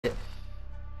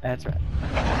That's right.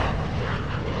 I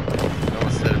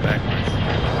almost said it backwards.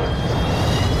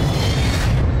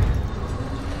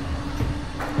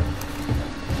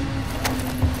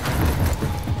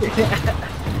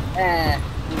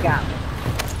 You got me.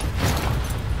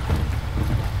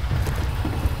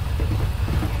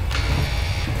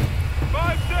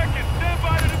 5 seconds, stand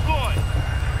by to deploy.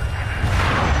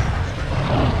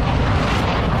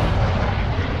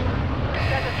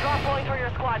 Set a drop point for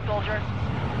your squad, soldier.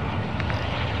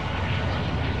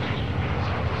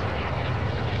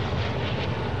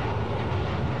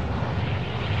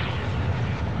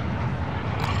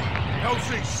 LZ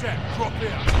set, drop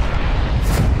in.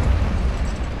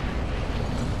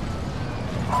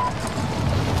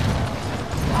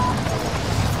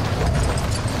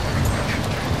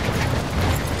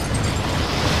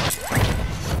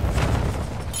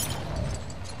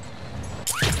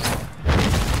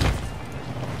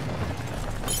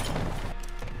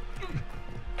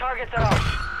 Targets are up.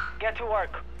 Get to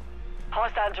work.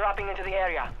 Hostiles dropping into the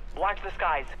area. Watch the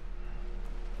skies.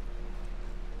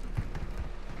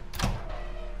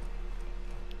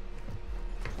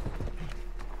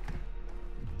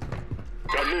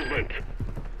 Got movement.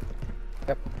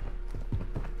 Yep.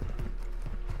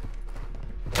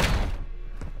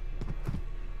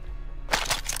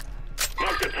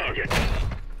 Mark the target.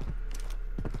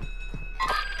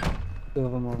 Two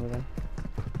of them over there.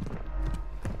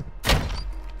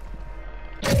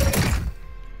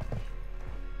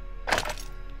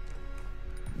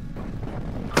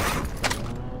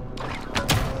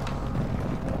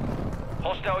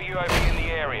 Hostile UAV in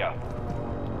the area.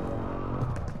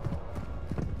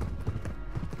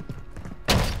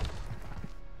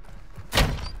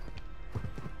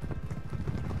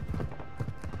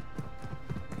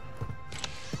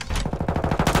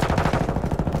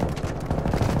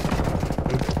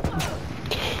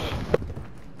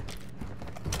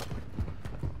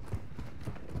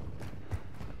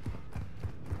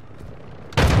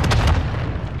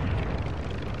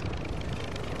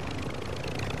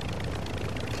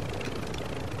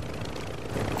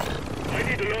 I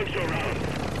need to launch a round.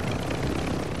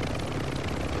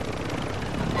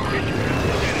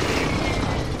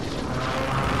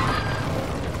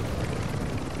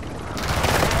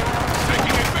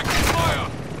 Taking effective fire.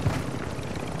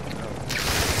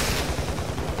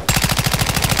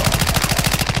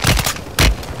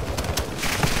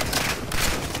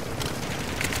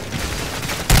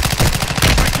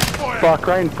 Fuck,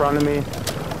 right in front of me.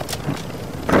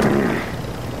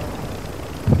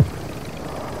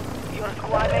 Your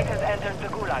squad mate has entered the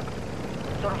Gulag.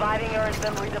 Surviving earns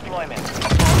them redeployment.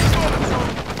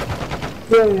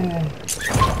 Yeah.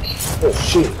 Oh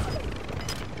shit.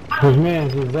 His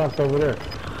man's is up over there.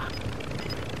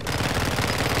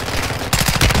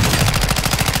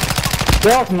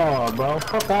 Fuck no, bro.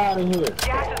 Fuck out of here.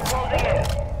 Gas is closing in.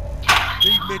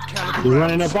 Need mid-caliber He's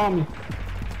running rounds. up on me.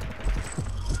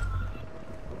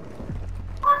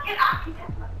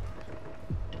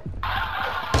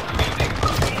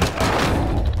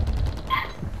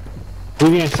 Who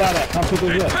getting shot at? Come pick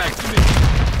us up. Back to me.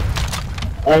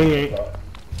 Oh, he ain't.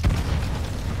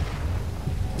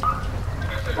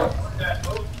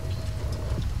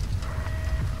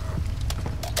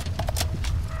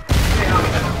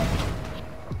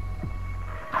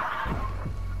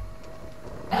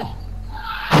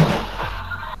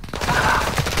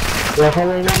 Yeah, come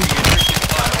right now.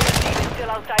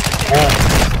 Still outside the station.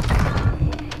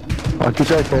 Fuck, he's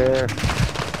right there.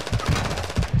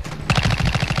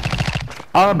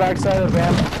 On the backside of the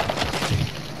van.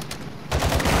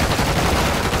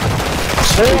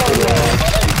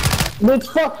 Bitch,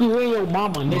 fuck you and your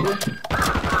mama, nigga.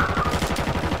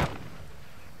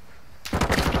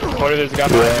 What is this guy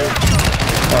behind you?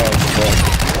 Oh, fuck.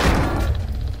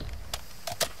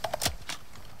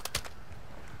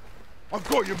 I've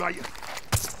got you, mate.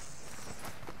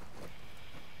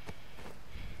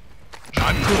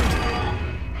 Not good.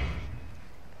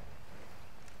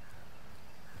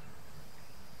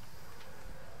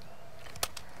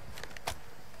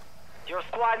 Your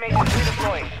squad mate is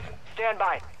redeploying. Stand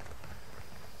by.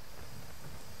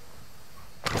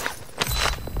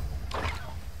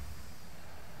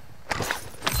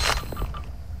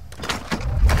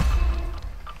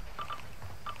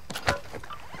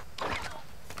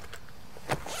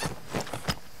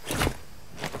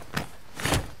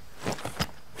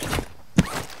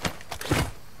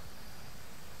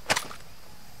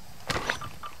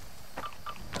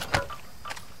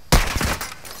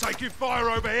 Taking fire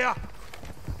over here.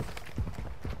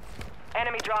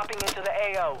 Enemy dropping into the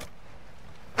AO.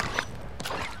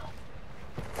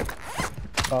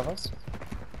 Above us.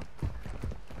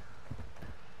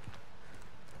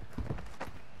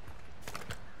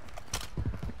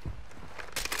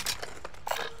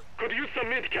 some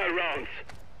mid-cal rounds.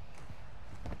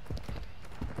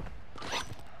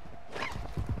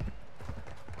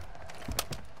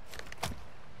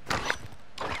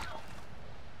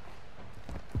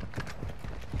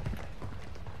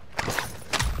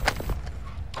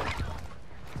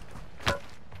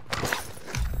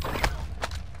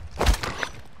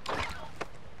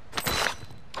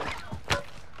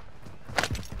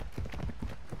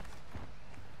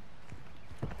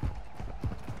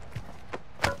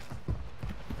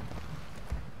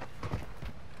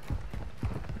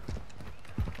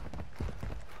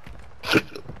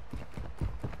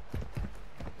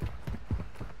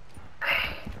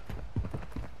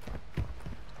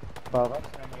 Baba,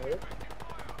 sen de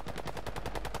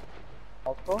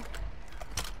Alto.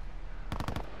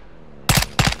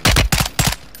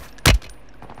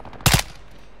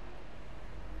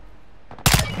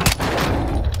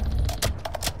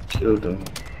 Killed him.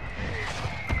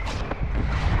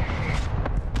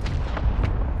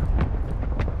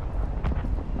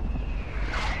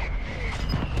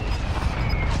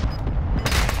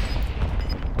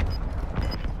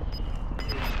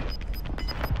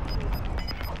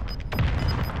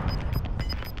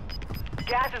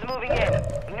 Gas is moving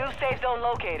in. New safe zone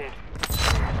located.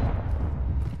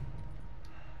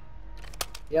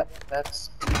 Yep, that's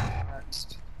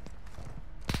next.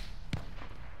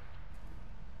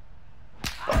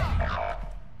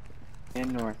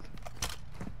 And north.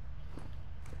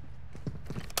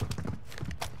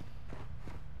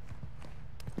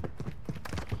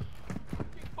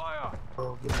 Fire!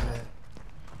 Oh man.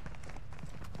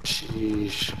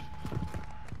 Sheesh.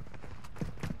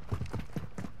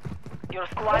 Your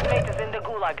squad mate is in the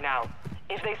gulag now.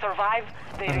 If they survive,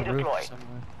 they On a roof redeploy.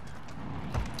 somewhere.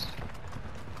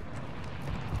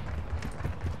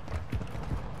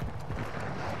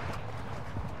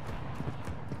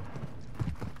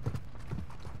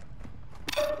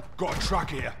 Got a truck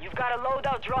here. You've got a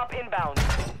loadout drop inbound.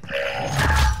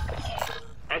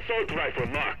 Assault rifle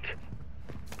marked.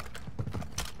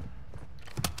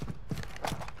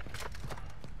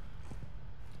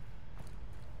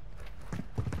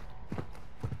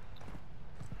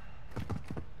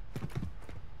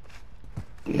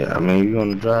 Yeah, I mean, you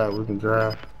gonna drive, we can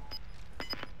drive.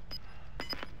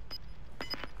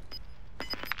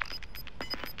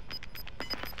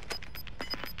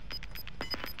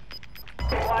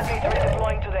 Squad mates are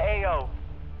redeploying to the AO.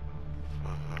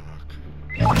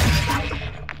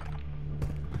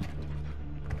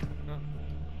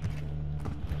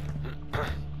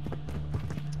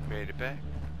 Made it back.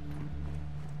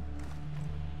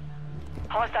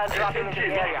 Hostiles dropping into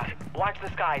the area. Watch the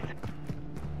skies.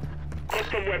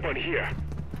 Custom weapon here.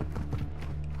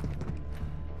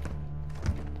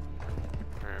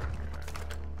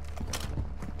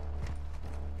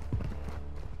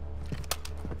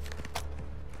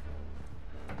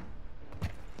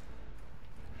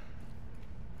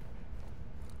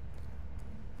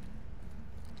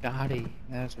 Gotti,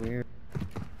 that's weird.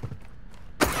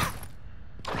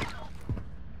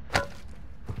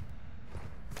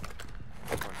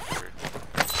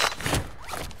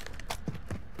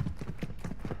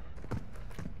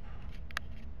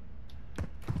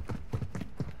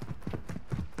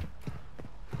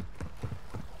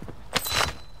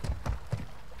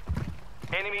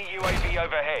 Enemy UAV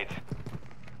overhead.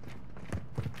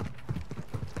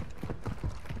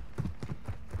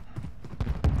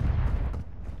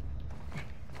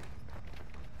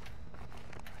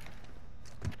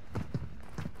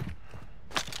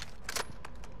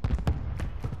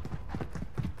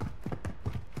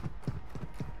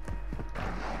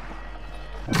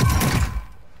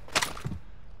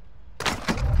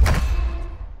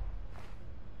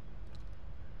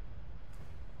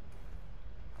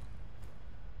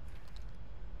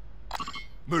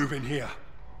 Move in here.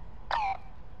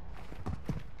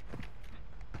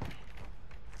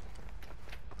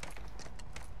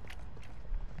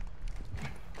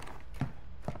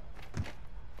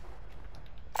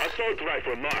 Assault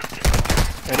rifle marked.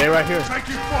 Hey, they right here.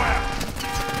 Taking fire!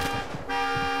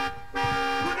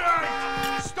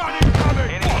 Grenade! Stun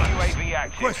incoming! Enemy UAV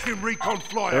active. Requesting recon They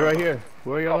flyer. right here.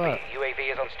 Where y'all at?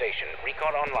 UAV is on station.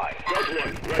 Recon online. Got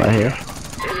one. Right here.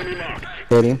 Enemy marked.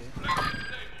 Hit him.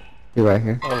 He right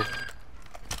here. Oh,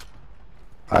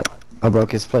 I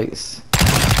broke his place.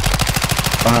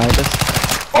 Behind us.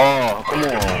 Oh, come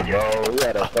on, bro. We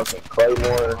had a fucking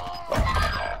Claymore.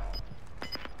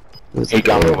 He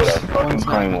got me with a fucking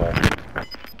Claymore.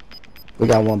 We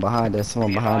got one behind us.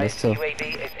 Someone behind us too.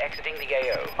 UAV is exiting the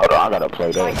AO. Hold on, I gotta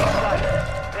play Fight that.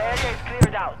 done. The area is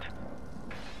cleared out.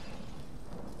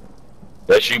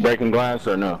 That she breaking glass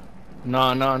or no?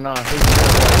 no.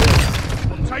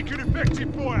 taking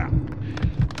effective fire.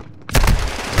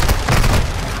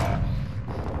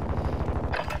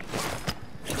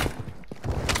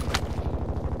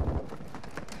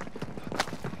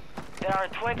 There are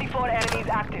 24 enemies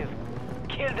active.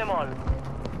 Kill them all.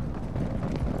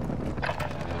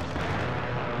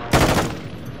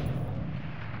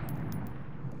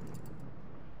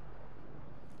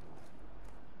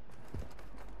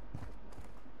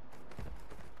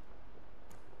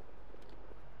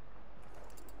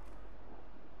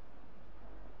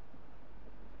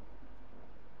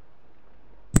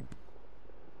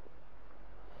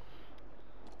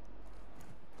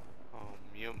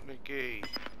 Mute McGee.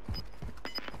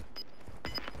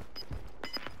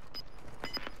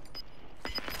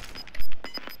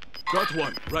 Got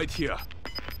one, right here.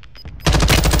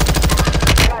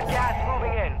 Got gas